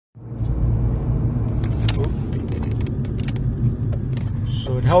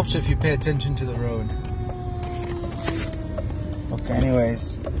helps if you pay attention to the road. Okay,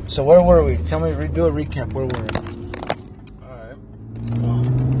 anyways. So where were we? Tell me, do a recap. Where were we? Alright.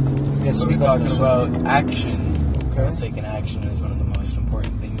 We're talking about action. Okay. Taking action is one of the most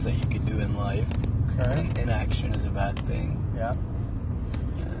important things that you could do in life. Okay. And inaction is a bad thing. Yeah.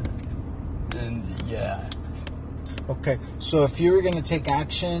 And yeah. Okay, so if you were going to take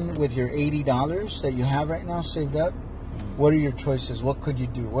action with your $80 that you have right now saved up, what are your choices? What could you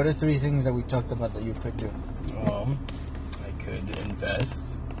do? What are 3 things that we talked about that you could do? Well, I could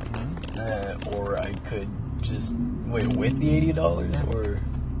invest, or I could just wait with the $80, or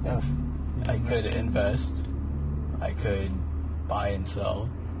I could invest. I could buy and sell,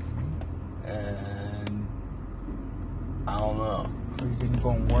 and I don't know. So you can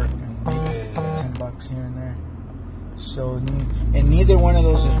go and work and make $10 here and there. So, and neither one of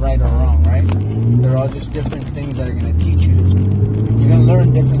those is right or wrong, right? They're all just different things that are going to teach you. You're going to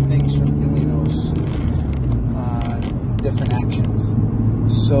learn different things from doing those different actions.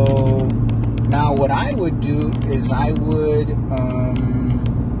 So, now what I would do is I would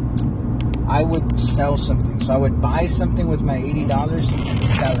sell something. So I would buy something with my $80 and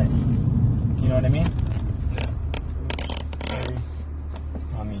sell it. You know what I mean? Yeah.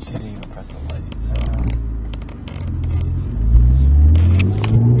 I mean, she didn't even press the light, so...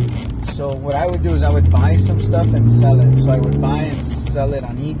 So what I would do is I would buy some stuff and sell it. So I would buy and sell it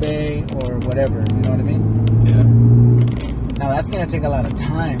on eBay or whatever. You know what I mean? Yeah. Now that's going to take a lot of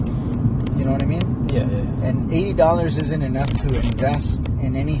time. You know what I mean? Yeah. And $80 isn't enough to invest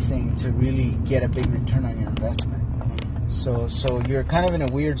in anything to really get a big return on your investment. So you're kind of in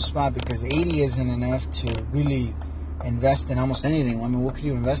a weird spot because 80 isn't enough to really invest in almost anything. I mean, what could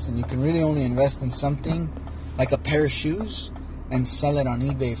you invest in? You can really only invest in something like a pair of shoes and sell it on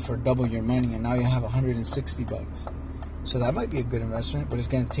eBay for double your money, and now you have $160. So that might be a good investment, but it's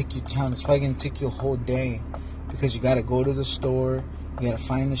going to take you time. It's probably going to take you a whole day because you got to go to the store, you got to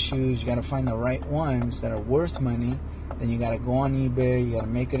find the shoes, you got to find the right ones that are worth money. Then you got to go on eBay, you got to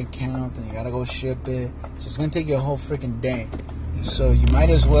make an account, and you got to go ship it. So it's going to take you a whole freaking day. So you might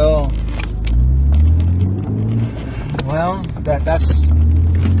as well. Well, that's.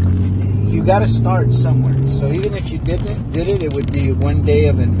 You got to start somewhere. So even if you did it, it would be one day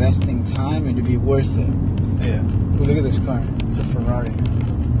of investing time and it'd be worth it. Yeah. Ooh, look at this car. It's a Ferrari.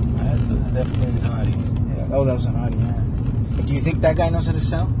 That was definitely an Audi. Yeah. Oh, that was an Audi, yeah. But do you think that guy knows how to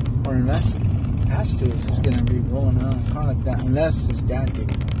sell or invest? Has to if he's going to be rolling around a car like that. Unless his dad gave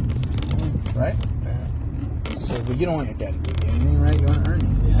it. Right? Yeah. So, but you don't want your dad to give you anything, right? You want to earn it.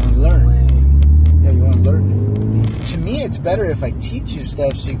 Yeah, You want to learn. Yeah, you want to learn it. To me, it's better if I teach you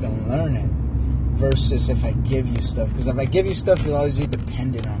stuff so you can learn it versus if I give you stuff. Because if I give you stuff, you'll always be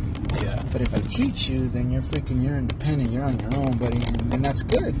dependent on me. Yeah. But if I teach you, then you're independent. You're on your own, buddy. And that's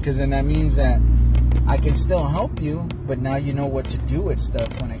good because then that means that I can still help you, but now you know what to do with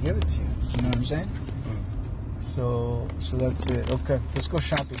stuff when I give it to you. You know what I'm saying? So that's it. Okay, let's go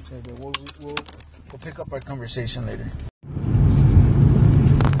shopping. We'll pick up our conversation later.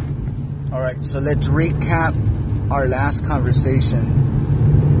 All right, so let's recap our last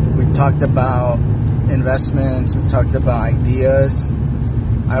conversation. We talked about investments. We talked about ideas.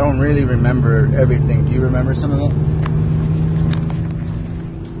 I don't really remember everything. Do you remember some of it?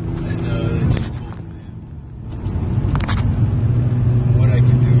 I know that you told me what I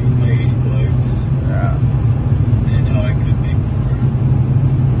could do with my $80. Yeah. And how I could make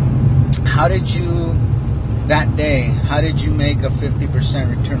more. How did you, that day, how did you make a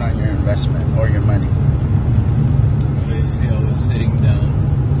 50% return on your investment or your money? Obviously, I was sitting down.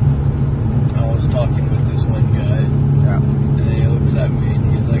 I was talking with this one guy. Yeah. And then he looks at me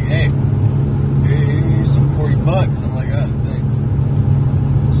and he's like, hey, here's some $40. I'm like, oh, thanks.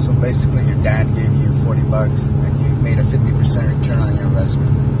 So basically your dad gave you $40 and you made a 50% return on your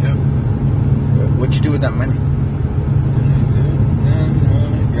investment. Yep. What'd you do with that money?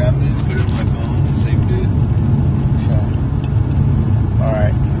 I grabbed it, put it on my phone, and saved it. Sure.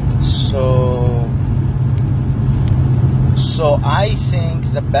 Alright. So I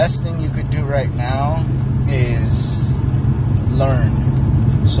think the best thing you could do right now is learn.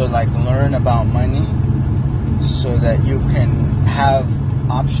 So like learn about money so that you can have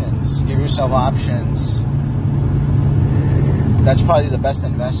options. Give yourself options. That's probably the best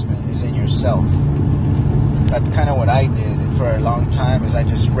investment is in yourself. That's kind of what I did for a long time is I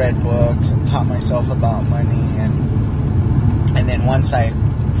just read books and taught myself about money and then once I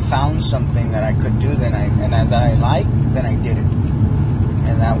found something that I could do that I liked, then I did it.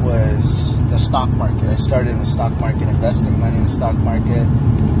 And that was the stock market. I started in the stock market, investing money in the stock market,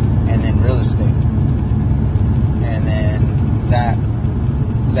 and then real estate. And then that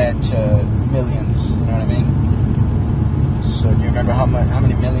led to millions. You know what I mean? So do you remember how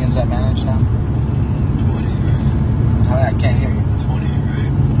many millions I managed now? 20, right? I can't hear you. 20,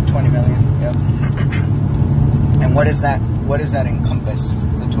 right? 20 million. Yep. And what is that? What does that encompass?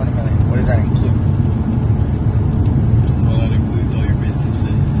 The 20 million. What does that include? Well, that includes all your businesses.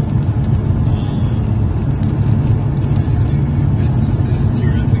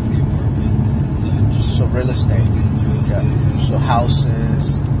 Your like the apartments and such. So real estate. Real estate. Yeah. So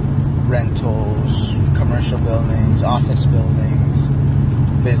houses, rentals, commercial buildings, office buildings,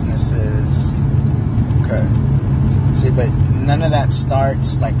 businesses. Okay. See, but none of that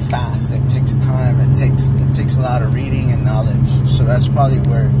starts like fast. It takes time. It takes a lot of reading and knowledge. So that's probably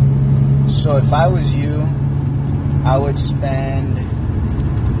where. So if I was you, I would spend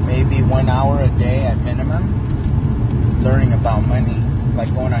maybe 1 hour a day at minimum learning about money,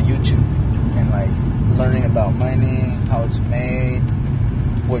 like going on YouTube and like learning about money, how it's made,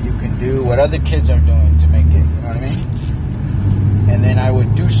 what you can do, what other kids are doing to make it. You know what I mean? And then I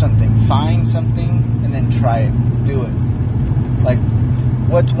would do something, find something, and then try it, do it. Like,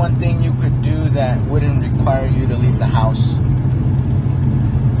 what's one thing you could do that wouldn't require you to leave the house?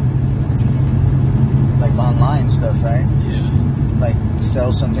 Like online stuff, right? Yeah. Like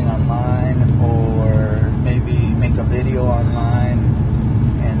sell something online, or maybe make a video online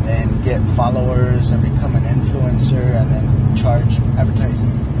and then get followers and become an influencer and then charge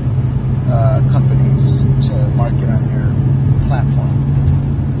advertising companies to market on your platform.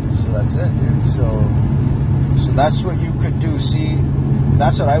 So that's it, dude. So that's what you could do. See,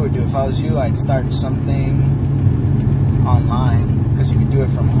 that's what I would do if I was you. I'd start something online because you could do it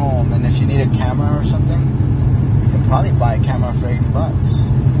from home. And if you need a camera or something, you can probably buy a camera for $80,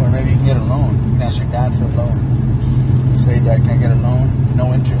 or maybe you can get a loan. You can ask your dad for a loan. Say, Dad, can I get a loan?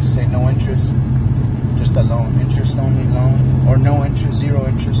 No interest. Say no interest, just a loan, interest only loan, or no interest, zero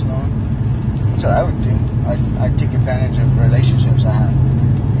interest loan. That's what I would do. I'd take advantage of relationships I have.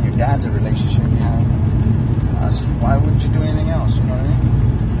 And your dad's a relationship you have. Why wouldn't you do anything else? You know what I mean?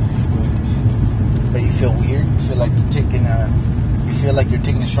 But you feel weird. You feel like you're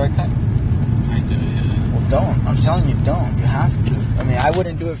taking a shortcut. Kinda, yeah. Well, don't. I'm telling you, don't. You have to. I mean, I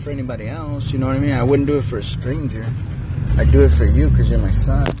wouldn't do it for anybody else. You know what I mean? I wouldn't do it for a stranger. I'd do it for you because you're my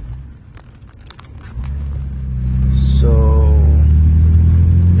son. So,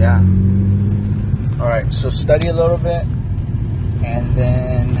 yeah. All right. So study a little bit, and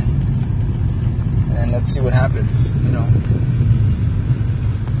then let's see what happens. You know.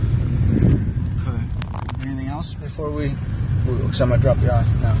 Okay. Anything else before we? So I'm gonna drop you off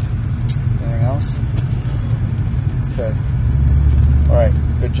now. Anything else? Okay. All right.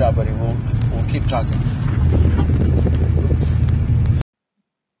 Good job, buddy. We'll keep talking.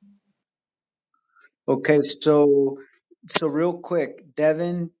 Okay, so real quick,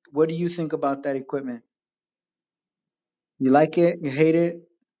 Devin, what do you think about that equipment? You like it? You hate it?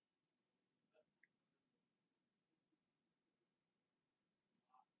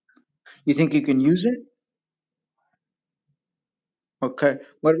 You think you can use it? Okay.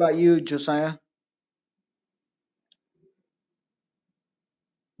 What about you, Josiah?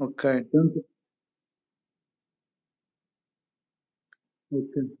 Okay.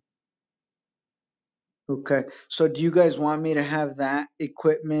 Okay. Okay. So do you guys want me to have that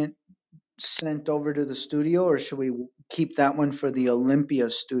equipment sent over to the studio, or should we keep that one for the Olympia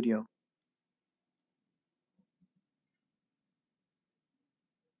studio?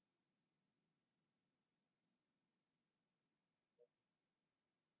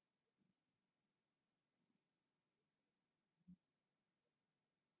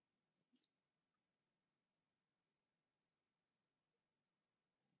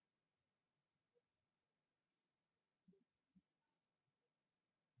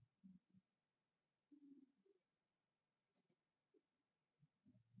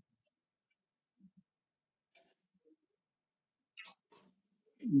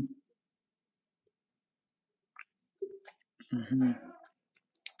 Hmm.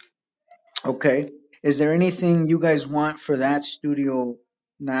 Okay. Is there anything you guys want for that studio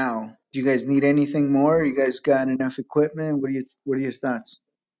now? Do you guys need anything more? You guys got enough equipment? What are your thoughts?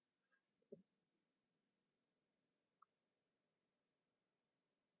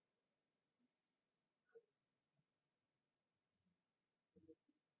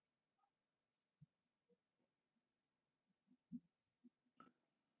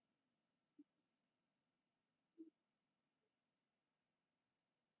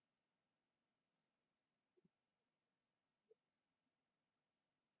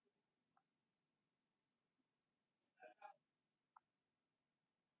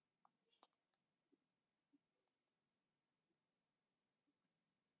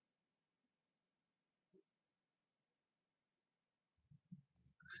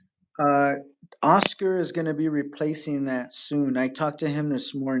 Uh, Oscar is going to be replacing that soon. I talked to him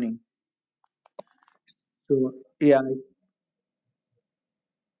this morning. So yeah,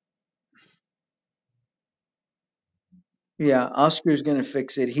 yeah. Oscar's going to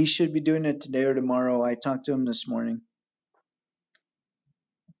fix it. He should be doing it today or tomorrow. I talked to him this morning.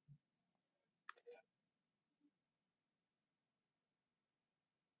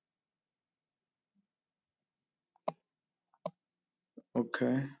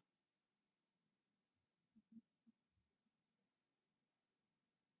 Okay.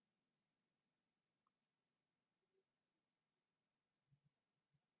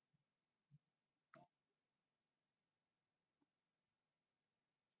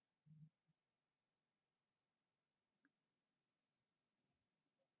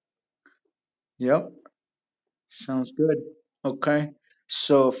 Yep. Sounds good. Okay.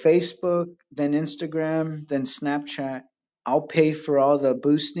 So Facebook, then Instagram, then Snapchat. I'll pay for all the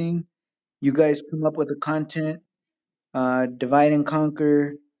boosting. You guys come up with the content. Divide and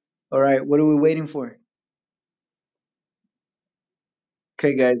conquer. All right. What are we waiting for?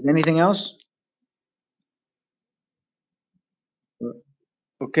 Okay, guys. Anything else?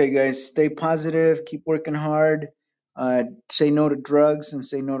 Okay, guys. Stay positive. Keep working hard. Say no to drugs and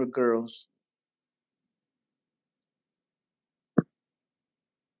say no to girls.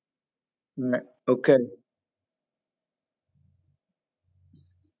 All right. Okay.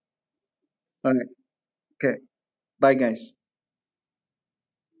 All right. Okay. Bye, guys.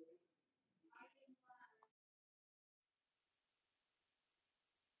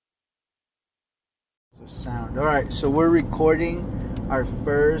 So sound. All right. So we're recording our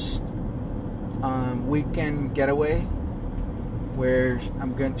first weekend getaway where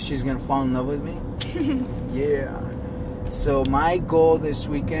she's gonna fall in love with me. Yeah. So my goal this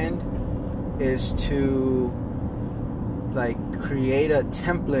weekend is to like create a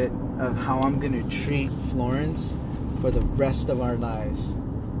template of how I'm gonna treat Florence for the rest of our lives.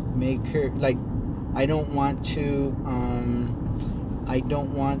 Make her like I don't want to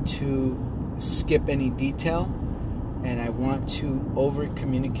skip any detail, and I want to over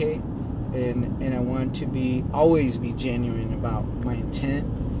communicate, and I want to always be genuine about my intent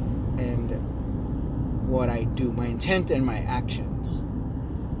and what I do, my intent and my actions.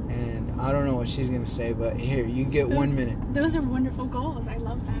 And I don't know what she's gonna say, but here, you get 1 minute. Those are wonderful goals. I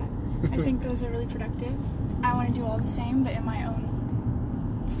love that. I think those are really productive. I want to do all the same, but in my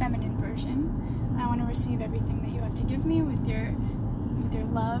own feminine version. I want to receive everything that you have to give me with your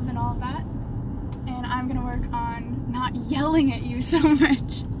love and all of that. And I'm gonna work on not yelling at you so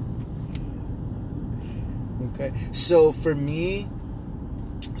much. Okay. So for me,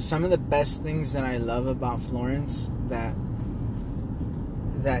 some of the best things that I love about Florence that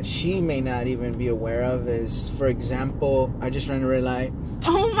she may not even be aware of is, for example, I just ran a red light.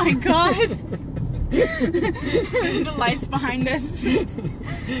 Oh my god! The lights behind us.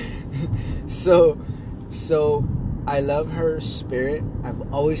 So I love her spirit.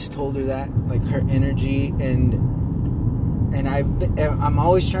 I've always told her that, like her energy, and I'm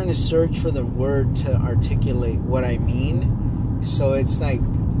always trying to search for the word to articulate what I mean. So it's like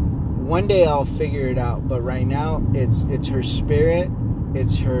one day I'll figure it out, but right now it's her spirit,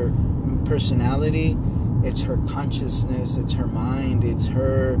 it's her personality, it's her consciousness, it's her mind, it's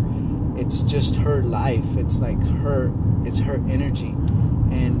just her life. It's like it's her energy,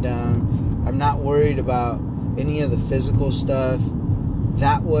 and I'm not worried about any of the physical stuff.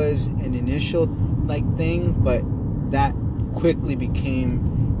 That was an initial thing, but that quickly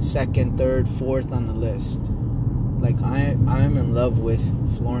became second, third, fourth on the list. Like I'm in love with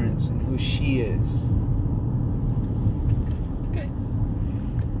Florence and who she is. Good.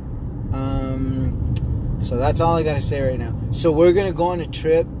 So that's all I gotta say right now. So we're gonna go on a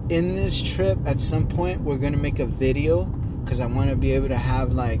trip. In this trip, at some point, we're gonna make a video because I want to be able to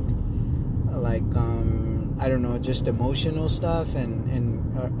have I don't know, just emotional stuff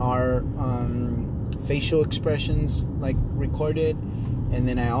and our facial expressions recorded, and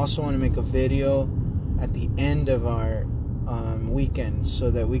then I also want to make a video at the end of our weekend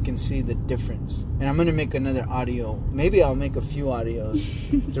so that we can see the difference. And I'm gonna make another audio. Maybe I'll make a few audios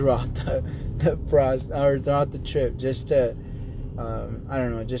throughout the process or throughout the trip, just to I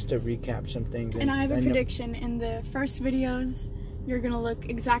don't know, just to recap some things. And I have a prediction. In the first videos, you're gonna look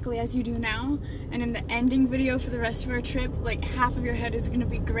exactly as you do now, and in the ending video for the rest of our trip, half of your head is gonna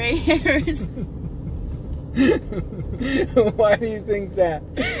be gray hairs. Why do you think that?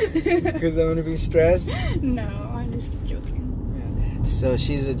 Because I'm gonna be stressed? No, I'm just joking. Yeah. So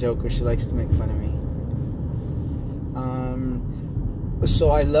she's a joker. She likes to make fun of me. So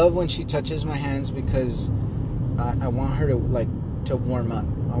I love when she touches my hands because I want her to warm up.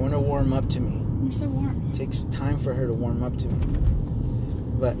 I want to warm up to me. You're so warm. It takes time for her to warm up to me.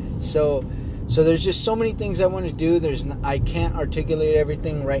 But so there's just so many things I want to do. I can't articulate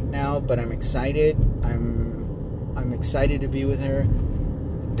everything right now, but I'm excited. I'm excited to be with her.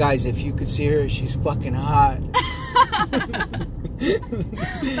 Guys, if you could see her, she's fucking hot.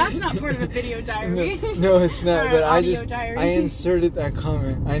 That's not part of a video diary. No, it's not. Or But diary. I inserted that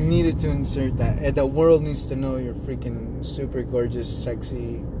comment. I needed to insert that. The world needs to know you're freaking super gorgeous,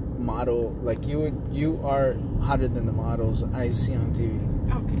 sexy model. Like you are hotter than the models I see on TV.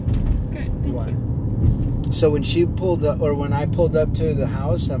 Okay, good. Thank you. So when she pulled up, or when I pulled up to the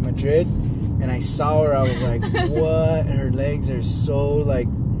house at Madrid, and I saw her, I was like, "What?" Her legs are so like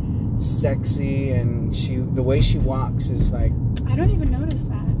sexy, and the way she walks is like. I don't even notice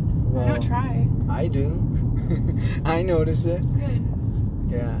that. Well, I don't try. I do. I notice it. Good.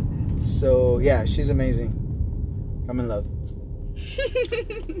 Yeah. So yeah, she's amazing. I'm in love.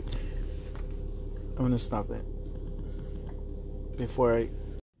 I'm gonna stop that before I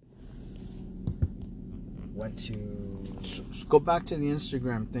went to go back to the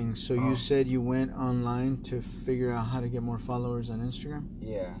Instagram thing. So you said you went online to figure out how to get more followers on Instagram?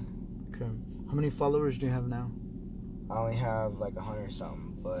 Yeah. Okay. How many followers do you have now? I only have like 100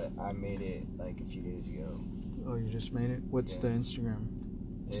 something, but I made it like a few days ago. Oh, you just made it? What's the Instagram?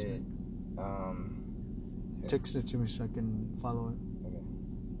 It, Text it to me so I can follow it. Okay.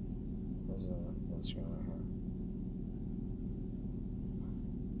 There's an Instagram right here.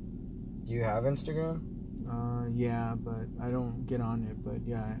 Do you have Instagram? Yeah, but I don't get on it. But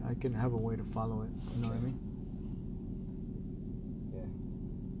yeah, I can have a way to follow it. You know what I mean?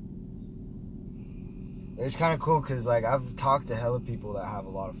 Yeah. It's kind of cool because like I've talked to hella people that have a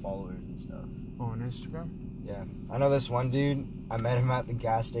lot of followers and stuff. Oh, on Instagram? Yeah. I know this one dude. I met him at the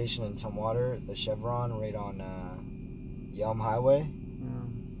gas station in Tumwater, the Chevron, right on Yelm Highway.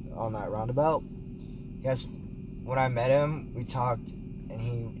 Yeah. On that roundabout. When I met him, we talked, and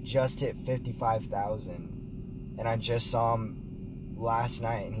he just hit 55,000. And I just saw him last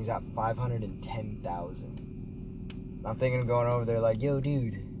night, and he's at 510,000. I'm thinking of going over there like, yo,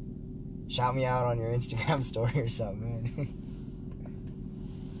 dude, shout me out on your Instagram story or something, man.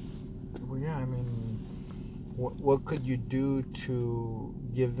 Well, yeah, I mean, what could you do to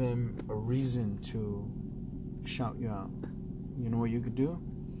give him a reason to shout you out? You know what you could do?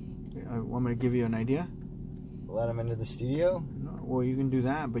 Want me to give you an idea? Let him into the studio? No, well, you can do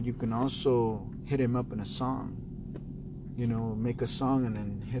that, but you can also hit him up in a song. You know, make a song and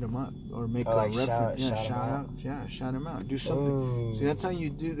then hit him up, or make a like reference. shout him out. Yeah, shout him out. Do something. Ooh. See, that's how you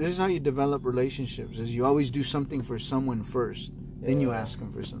do. This is how you develop relationships. Is you always do something for someone first, then you ask them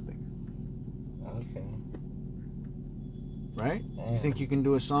for something. Okay. Right? Damn. You think you can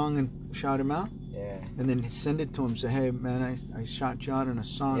do a song and shout him out? Yeah. And then send it to him. Say, hey, man, I shot you out in a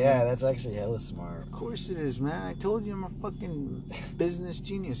song. Yeah, that's actually hella smart. Of course it is, man. I told you I'm a fucking business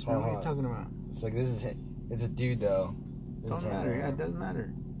genius, man. What are you talking about? It's like, it's a dude, though. Don't matter. Yeah, it doesn't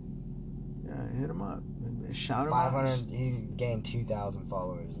matter. Yeah, hit him up. Shout him 500, out. he gained 2,000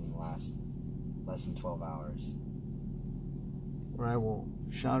 followers in the last less than 12 hours. Right, well,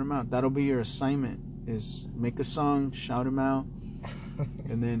 shout him out. That'll be your assignment, is make a song, shout him out,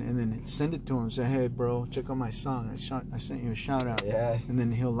 and then send it to him. Say, hey, bro, check out my song. I sent you a shout out. Yeah. And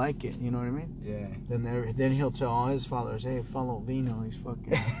then he'll like it. You know what I mean? Yeah. Then he'll tell all his followers, hey, follow Vino. He's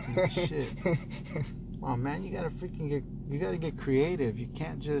fucking he's a shit. Oh man, you gotta get creative. You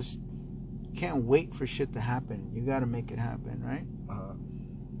can't wait for shit to happen. You gotta make it happen, right? Uh-huh.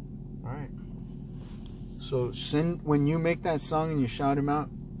 All right. So when you make that song and you shout him out,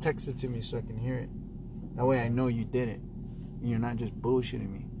 text it to me so I can hear it. That way I know you did it. And you're not just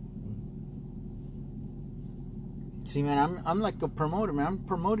bullshitting me. See, man, I'm like a promoter, man. I'm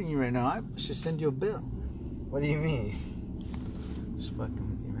promoting you right now. I should send you a bill. What do you mean? Just fucking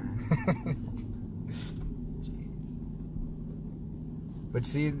with you, man. But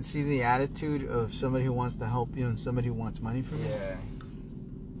see the attitude of somebody who wants to help you and somebody who wants money from you? Yeah.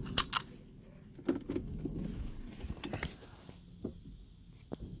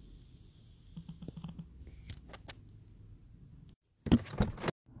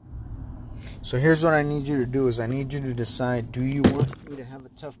 So here's what I need you to do is I need you to decide, do you want me to have a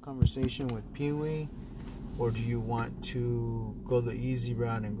tough conversation with Pee-wee, or do you want to go the easy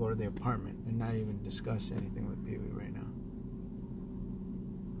route and go to the apartment and not even discuss anything with Pee-wee right now?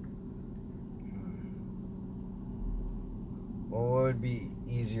 Well, what would be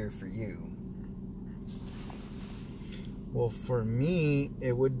easier for you? Well, for me,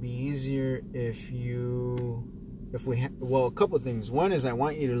 it would be easier a couple of things. One is I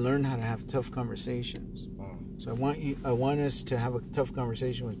want you to learn how to have tough conversations. So I want us to have a tough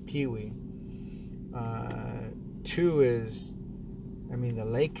conversation with Pee-wee. 2 is, I mean, the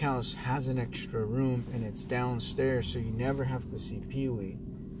lake house has an extra room and it's downstairs, so you never have to see Pee-wee.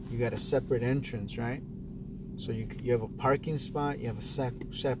 You got a separate entrance, right? So you have a parking spot, you have a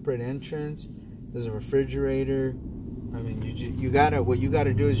separate entrance. There's a refrigerator. I mean, what you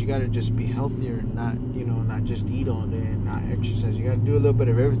gotta do is you gotta just be healthier and not just eat all day and not exercise. You gotta do a little bit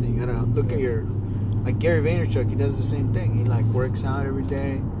of everything. You gotta look at like Gary Vaynerchuk. He does the same thing. He like works out every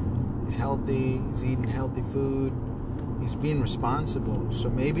day. He's healthy. He's eating healthy food. He's being responsible. So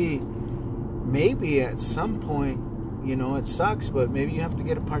maybe at some point, it sucks, but maybe you have to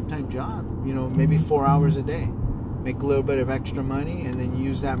get a part-time job. Maybe 4 hours a day. Make a little bit of extra money, and then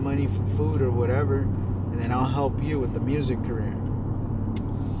use that money for food or whatever, and then I'll help you with the music career.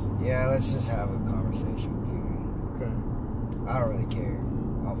 Yeah, let's just have a conversation with Pee-wee. Okay. I don't really care.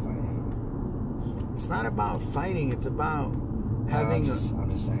 I'll fight him. It's not about fighting. It's about having.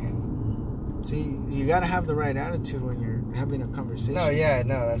 I'm just saying. See, you got to have the right attitude when you're having a conversation. No,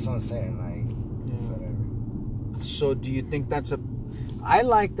 that's what I'm saying. Like, it's whatever. So, do you think that's I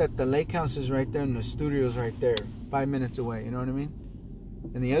like that the lake house is right there and the studio's right there, 5 minutes away. You know what I mean?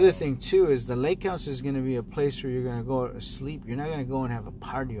 And the other thing too is the lake house is going to be a place where you're going to go sleep. You're not going to go and have a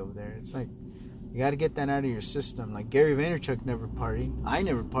party over there. It's like you got to get that out of your system. Like Gary Vaynerchuk never partied. I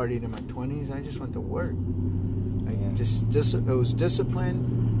never partied in my 20s. I just went to work. It was discipline.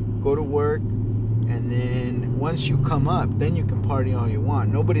 Go to work, and then once you come up, then you can party all you want.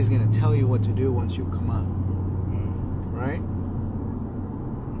 Nobody's going to tell you what to do once you come up, right?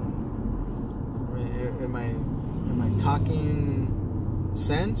 I mean, am I talking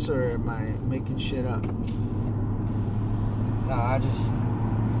sense or am I making shit up? No, I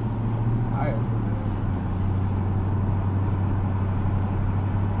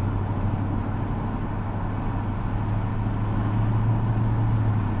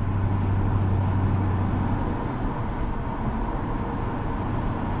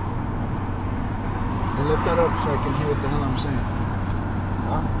lift that up so I can hear what the hell I'm saying.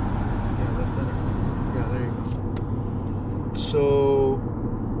 Huh? Yeah, lift that up. Yeah, there you go.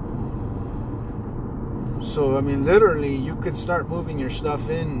 So I mean, literally, you could start moving your stuff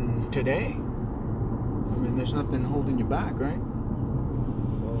in today. I mean, there's nothing holding you back, right?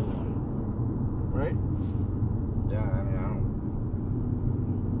 Right? Yeah, I mean, I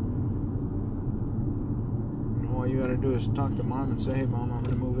don't. All you gotta do is talk to mom and say, "Hey, mom, I'm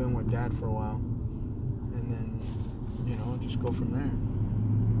gonna move in with dad for a while," and then, just go from there.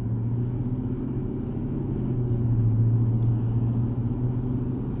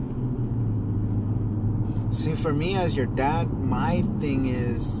 See, for me as your dad, my thing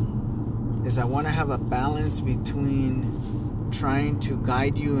is I want to have a balance between trying to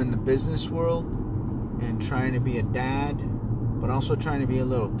guide you in the business world and trying to be a dad, but also trying to be a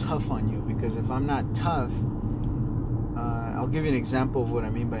little tough on you. Because if I'm not tough, I'll give you an example of what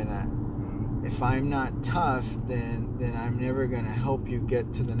I mean by that. If I'm not tough, then I'm never going to help you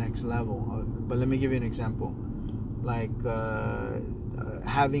get to the next level. But let me give you an example. Like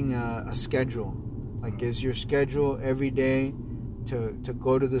having a schedule. Like, is your schedule every day to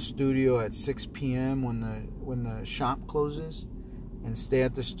go to the studio at 6 p.m. when the shop closes and stay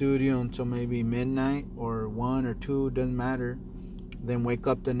at the studio until maybe midnight or 1 or 2, doesn't matter. Then wake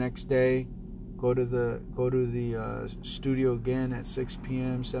up the next day, go to the studio again at 6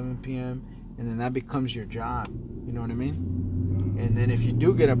 p.m., 7 p.m., and then that becomes your job. You know what I mean? And then if you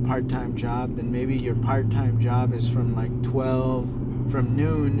do get a part-time job, then maybe your part-time job is from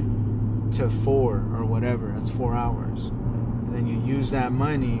noon to 4 or whatever. That's 4 hours. And then you use that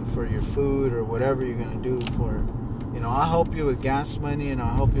money for your food or whatever you're going to do for, I'll help you with gas money and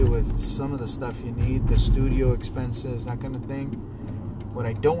I'll help you with some of the stuff you need, the studio expenses, that kind of thing. What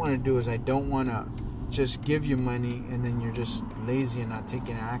I don't want to do is I don't want to just give you money and then you're just lazy and not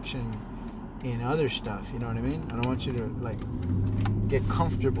taking action in other stuff. You know what I mean? I don't want you to get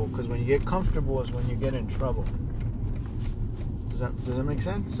comfortable, because when you get comfortable is when you get in trouble. Does that make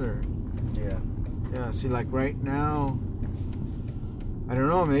sense? Or yeah, see, like right now, I don't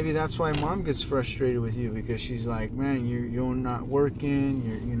know, maybe that's why mom gets frustrated with you, because she's like, man, you're not working,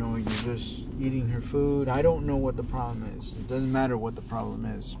 you're just eating her food. I don't know what the problem is. It doesn't matter what the problem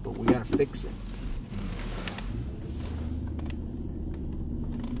is, but we gotta fix it.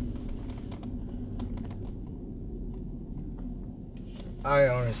 I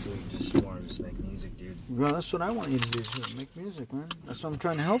honestly just want to just make music, dude. Well, that's what I want you to do, is make music, man. That's what I'm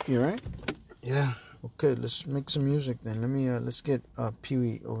trying to help you, right? Yeah. Okay, let's make some music then. Let's get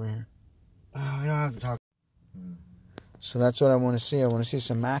Pee-wee over here. We don't have to talk. So that's what I want to see. I want to see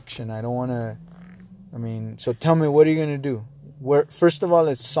some action. I don't want to I mean, so tell me, what are you going to do? First of all,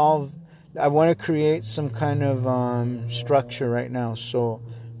 let's solve. I want to create some kind of structure right now. So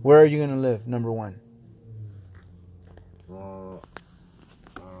where are you going to live, number one? Well,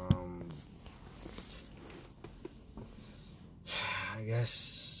 I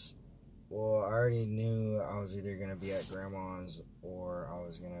guess, well, I already knew I was either going to be at grandma's or I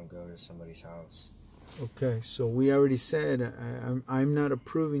was going to go to somebody's house. Okay, so we already said I'm not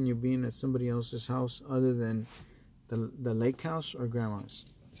approving you being at somebody else's house other than the lake house or grandma's.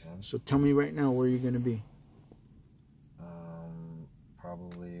 Okay. So tell me right now where you're going to be.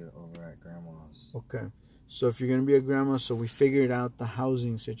 Probably over at grandma's. Okay, so if you're going to be at grandma's, so we figured out the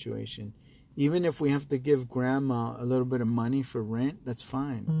housing situation. Even if we have to give grandma a little bit of money for rent, that's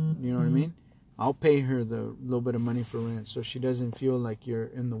fine. You know what I mean? I'll pay her the little bit of money for rent so she doesn't feel like you're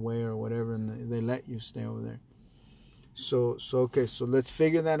in the way or whatever, and they let you stay over there. So okay, so let's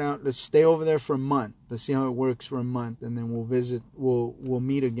figure that out. Let's stay over there for a month. Let's see how it works for a month, and then we'll visit. We'll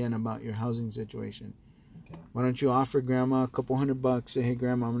meet again about your housing situation. Okay. Why don't you offer grandma a couple $100? Say, hey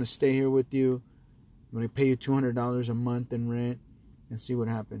grandma, I'm gonna stay here with you. I'm gonna pay you $200 a month in rent, and see what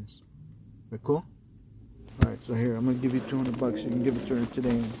happens. That cool? All right. So here, I'm gonna give you $200. You can give it to her today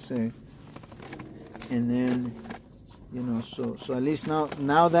and say. And then, you know, so at least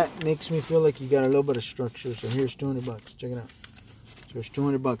now that makes me feel like you got a little bit of structure. So here's $200. Check it out. So here's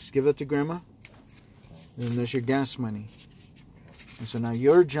 $200. Give that to grandma. And then there's your gas money. And so now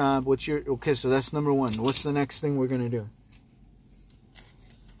your job, okay, so that's number one. What's the next thing we're going to do?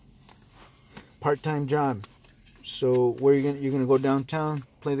 Part-time job. So where you're going to go downtown,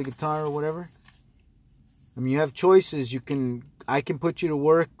 play the guitar or whatever? I mean, you have choices. I can put you to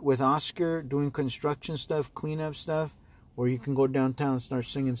work with Oscar doing construction stuff, cleanup stuff, or you can go downtown and start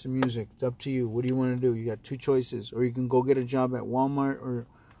singing some music. It's up to you. What do you want to do? You got two choices. Or you can go get a job at Walmart,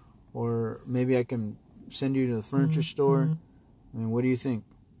 or maybe I can send you to the furniture store. I mean, what do you think?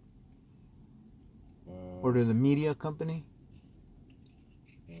 Or to the media company?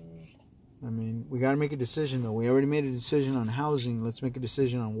 I mean, we got to make a decision, though. We already made a decision on housing. Let's make a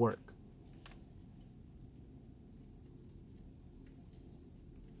decision on work.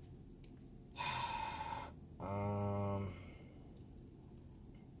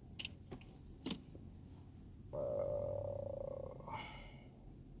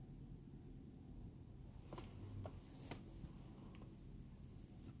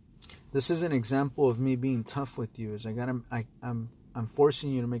 This is an example of me being tough with you. I'm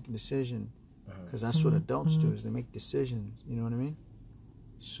forcing you to make a decision, because that's what adults do. Is they make decisions. You know what I mean?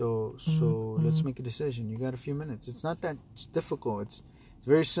 So let's make a decision. You got a few minutes. It's not that it's difficult. It's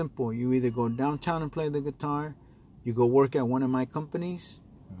very simple. You either go downtown and play the guitar, you go work at one of my companies,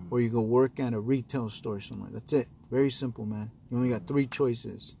 or you go work at a retail store somewhere. That's it. Very simple, man. You only got 3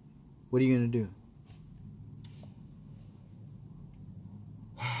 choices. What are you gonna do?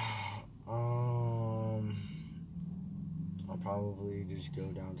 I'll probably just go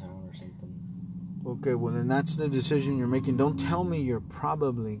downtown or something. Okay, well then that's the decision you're making. Don't tell me you're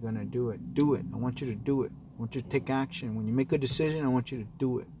probably gonna do it. Do it. I want you to do it. I want you to take action. When you make a decision, I want you to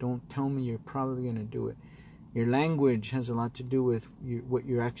do it. Don't tell me you're probably gonna do it. Your language has a lot to do with what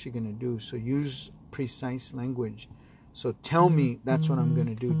you're actually gonna do. So use precise language. So tell me that's what I'm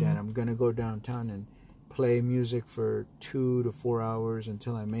gonna do, Dad. I'm gonna go downtown and play music for 2 to 4 hours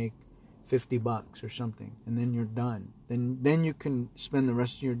until I make $50 or something, and then you're done. Then you can spend the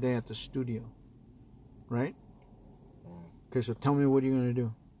rest of your day at the studio, right? Okay, so tell me, what are you gonna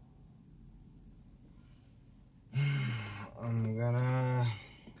do? I'm gonna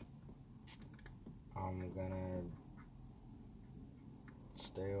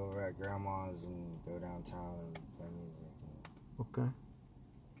stay over at grandma's and go downtown and play music.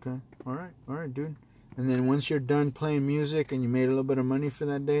 Okay. All right, dude. And then once you're done playing music and you made a little bit of money for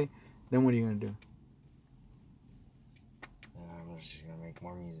that day, then what are you gonna do? Then I'm just gonna make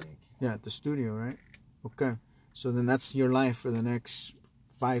more music. Yeah, at the studio, right? Okay. So then that's your life for the next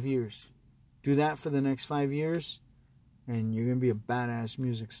 5 years. Do that for the next 5 years, and you're gonna be a badass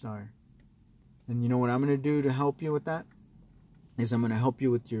music star. And you know what I'm gonna do to help you with that? Is I'm gonna help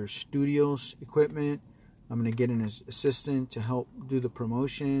you with your studio's equipment. I'm gonna get an assistant to help do the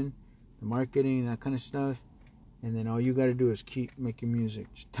promotion, the marketing, that kind of stuff. And then all you got to do is keep making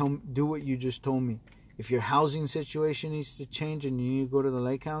music. Just do what you just told me. If your housing situation needs to change and you need to go to the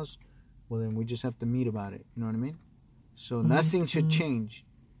lake house, well, then we just have to meet about it. You know what I mean? So nothing should change,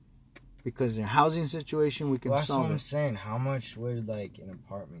 because the housing situation, we can solve it. That's what I'm saying. How much would an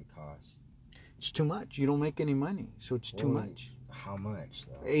apartment cost? It's too much. You don't make any money, so it's too much. How much,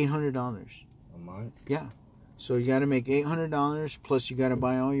 though? $800 a month? Yeah. So you got to make $800, plus you got to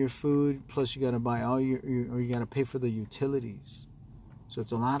buy all your food, plus you got to buy all or you got to pay for the utilities. So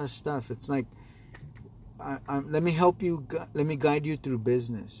it's a lot of stuff. It's like, let me help you. Let me guide you through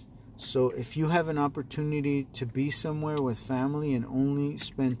business. So if you have an opportunity to be somewhere with family and only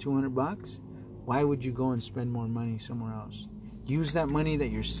spend $200, why would you go and spend more money somewhere else? Use that money that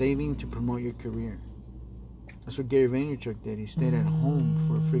you're saving to promote your career. That's what Gary Vaynerchuk did. He stayed at home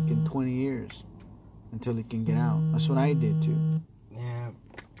for freaking 20 years until he can get out. That's what I did too. Yeah,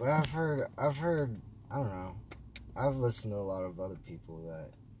 but I've heard, I don't know. I've listened to a lot of other people that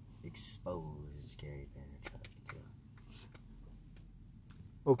expose Gary Vaynerchuk too.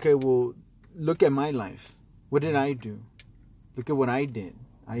 Okay, well, look at my life. What did I do? Look at what I did.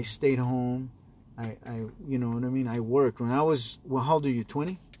 I stayed home. I you know what I mean? I worked. When I was, well, how old are you,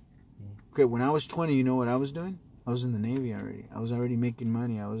 20? Okay, when I was 20, you know what I was doing? I was in the Navy already. I was already making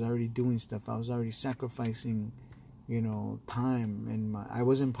money. I was already doing stuff. I was already sacrificing, you know, time. And I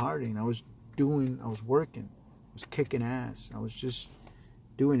wasn't partying. I was working. I was kicking ass. I was just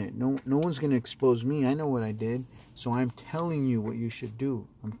doing it. No one's going to expose me. I know what I did. So I'm telling you what you should do.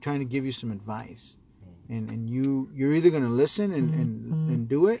 I'm trying to give you some advice. And you're either going to listen and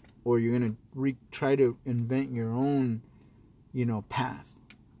do it, or you're going to try to invent your own, you know, path.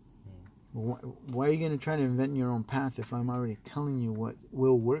 Why are you going to try to invent your own path if I'm already telling you what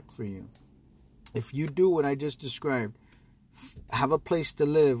will work for you? If you do what I just described, have a place to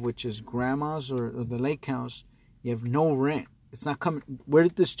live, which is grandma's or the lake house, you have no rent. It's not coming. Where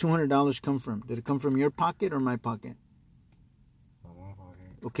did this $200 come from? Did it come from your pocket or my pocket?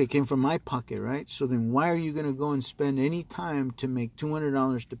 Okay, it came from my pocket, right? So then why are you going to go and spend any time to make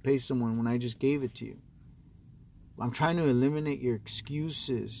 $200 to pay someone when I just gave it to you? I'm trying to eliminate your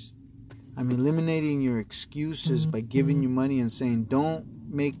excuses. I'm eliminating your excuses by giving you money and saying, don't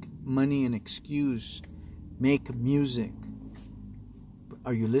make money an excuse. Make music.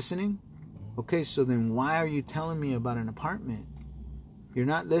 Are you listening? Okay, so then why are you telling me about an apartment? You're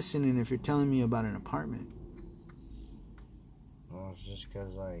not listening if you're telling me about an apartment. Well, it's just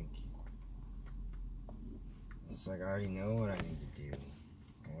because, it's like I already know what I need to do,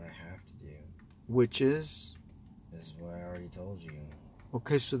 or what I have to do. Which is? This is what I already told you.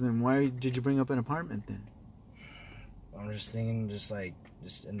 Okay, so then why did you bring up an apartment then? I'm just thinking, just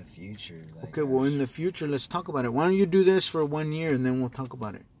in the future. Okay, well, in the future, let's talk about it. Why don't you do this for 1 year and then we'll talk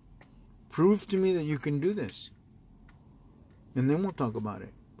about it? Prove to me that you can do this. And then we'll talk about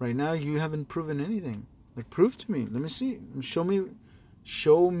it. Right now, you haven't proven anything. Like, prove to me. Let me see.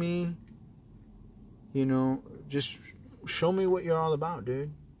 Show me, you know, just show me what you're all about,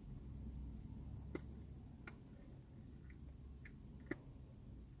 dude.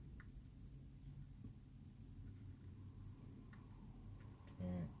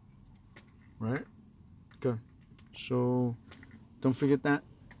 Right? Good. So, don't forget that.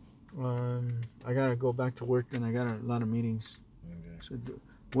 I gotta go back to work and I got a lot of meetings. Okay. So,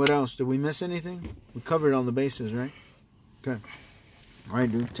 what else? Did we miss anything? We covered all the bases, right? Okay. All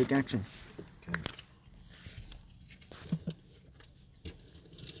right, dude. Take action. Okay.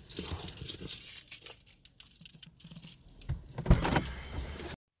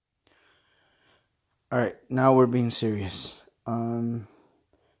 All right. Now we're being serious.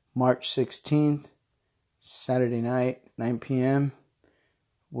 March 16th, Saturday night, 9 p.m.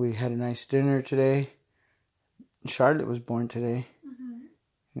 We had a nice dinner today. Charlotte was born today.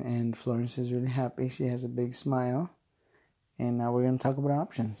 And Florence is really happy. She has a big smile. And now we're going to talk about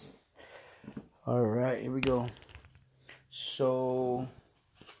options. All right, here we go. So,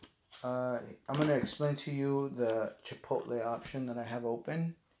 I'm going to explain to you the Chipotle option that I have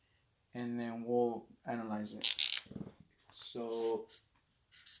open. And then we'll analyze it. So,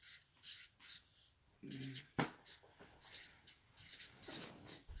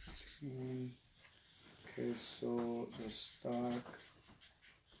 okay, so the stock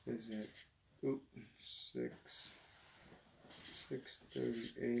is at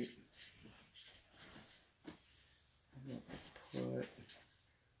 638. Put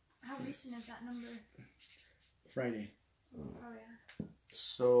How recent is that number? Friday. Oh, yeah.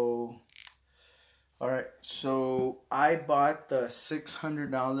 So, all right. So I bought the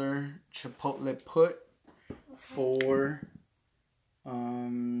 $600 Chipotle put for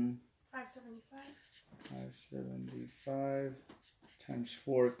 $575 times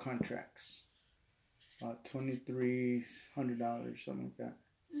 4 contracts. About $2,300, something like that.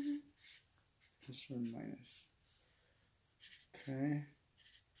 Plus or minus. Okay.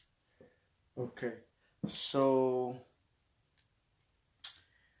 Okay. So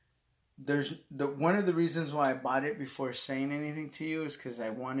there's one of the reasons why I bought it before saying anything to you is because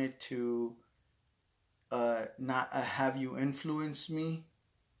I wanted to not have you influence me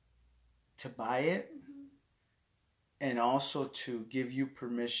to buy it, and also to give you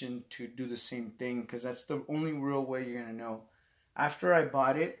permission to do the same thing, because that's the only real way you're gonna know. After I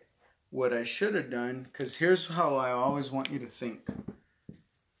bought it, what I should have done, because here's how I always want you to think.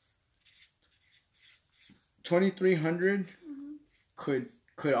 2,300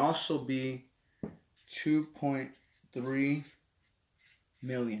 could also be 2.3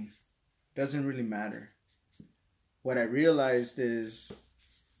 million. Doesn't really matter. What I realized is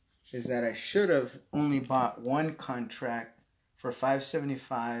that I should have only bought one contract for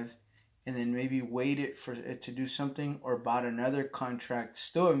 $575 and then maybe waited for it to do something, or bought another contract,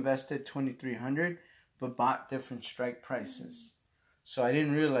 still invested $2,300, but bought different strike prices. So I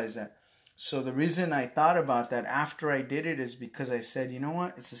didn't realize that. So the reason I thought about that after I did it is because I said, you know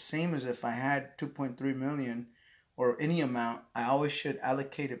what? It's the same as if I had 2.3 million or any amount. I always should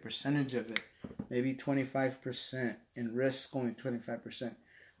allocate a percentage of it, maybe 25%, and risk going 25%.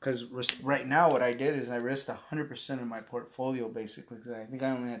 Because right now what I did is I risked 100% of my portfolio basically, because I think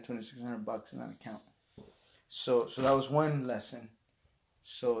I only had $2,600 in that account. So that was one lesson.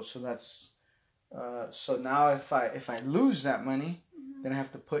 So that's so now if I lose that money, then I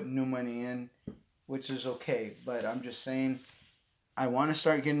have to put new money in, which is okay. But I'm just saying, I want to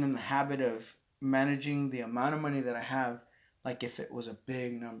start getting in the habit of managing the amount of money that I have, like if it was a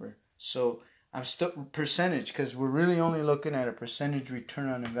big number. So I'm still percentage, because we're really only looking at a percentage return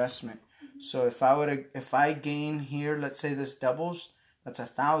on investment. So if I gain here, let's say this doubles, that's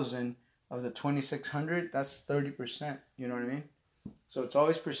 1,000 of the 2,600. That's 30%. You know what I mean? So it's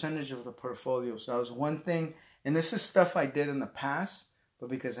always percentage of the portfolio. So that was one thing, and this is stuff I did in the past, but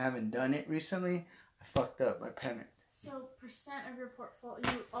because I haven't done it recently, I fucked up. I panicked. So percent of your portfolio,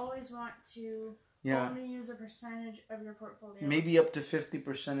 you always want to only use a percentage of your portfolio. Maybe up to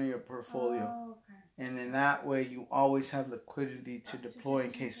 50% of your portfolio. Oh, okay. And then that way you always have liquidity to deploy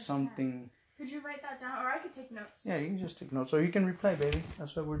in case something. Could you write that down, or I could take notes? Yeah, you can just take notes, or you can replay, baby.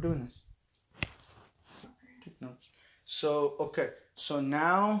 That's why we're doing this. Okay. Take notes. So okay, so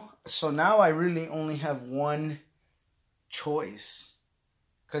now I really only have one choice,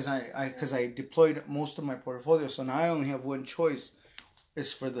 because I deployed most of my portfolio. So now I only have one choice,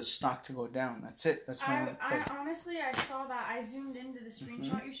 is for the stock to go down. That's it. That's my I honestly, I saw that. I zoomed into the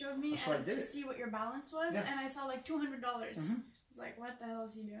screenshot you showed me and to see what your balance was, and I saw like $200. I was like, what the hell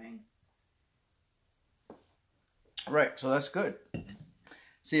is he doing? Right, so that's good.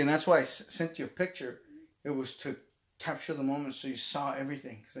 See, and that's why I sent you a picture. It was to capture the moment so you saw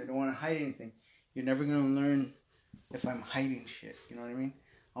everything, because I don't want to hide anything. You're never going to learn if I'm hiding shit. You know what I mean?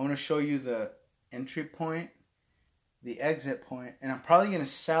 I want to show you the entry point, the exit point, and I'm probably going to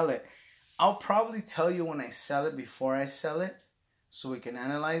sell it. I'll probably tell you when I sell it before I sell it, so we can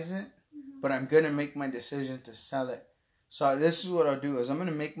analyze it. But I'm going to make my decision to sell it. So this is what I'll do, is I'm going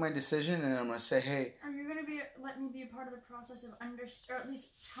to make my decision, and then I'm going to say, hey. Are you going to let me be a part of the process of or at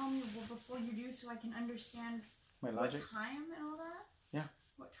least tell me before you do, so I can understand my logic? What time and all that? Yeah.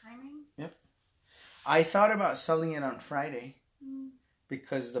 What timing? Yep. I thought about selling it on Friday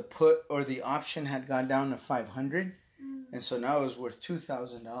because the put or the option had gone down to 500, and so now it was worth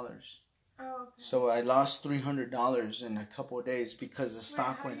 $2,000. Oh, okay. So I lost $300 in a couple of days because the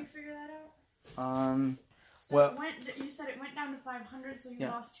stock went. How did you figure that out? So well, you said it went down to 500, so you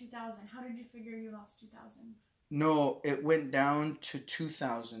lost 2,000. How did you figure you lost 2,000? No, it went down to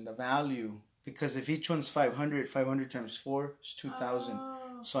 2,000, the value, because if each one's 500, 500 times 4 is 2,000.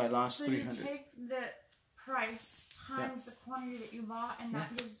 So I lost 300. So you take the price times the quantity that you bought, and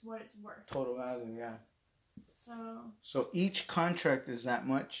that gives what it's worth. Total value, yeah. So each contract is that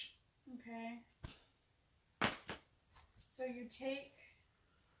much. Okay. So you take.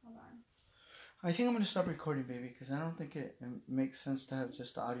 Hold on. I think I'm going to stop recording, baby, because I don't think it makes sense to have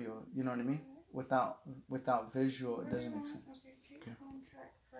just audio. You know what I mean? Without visual, it doesn't make sense. Okay, take contract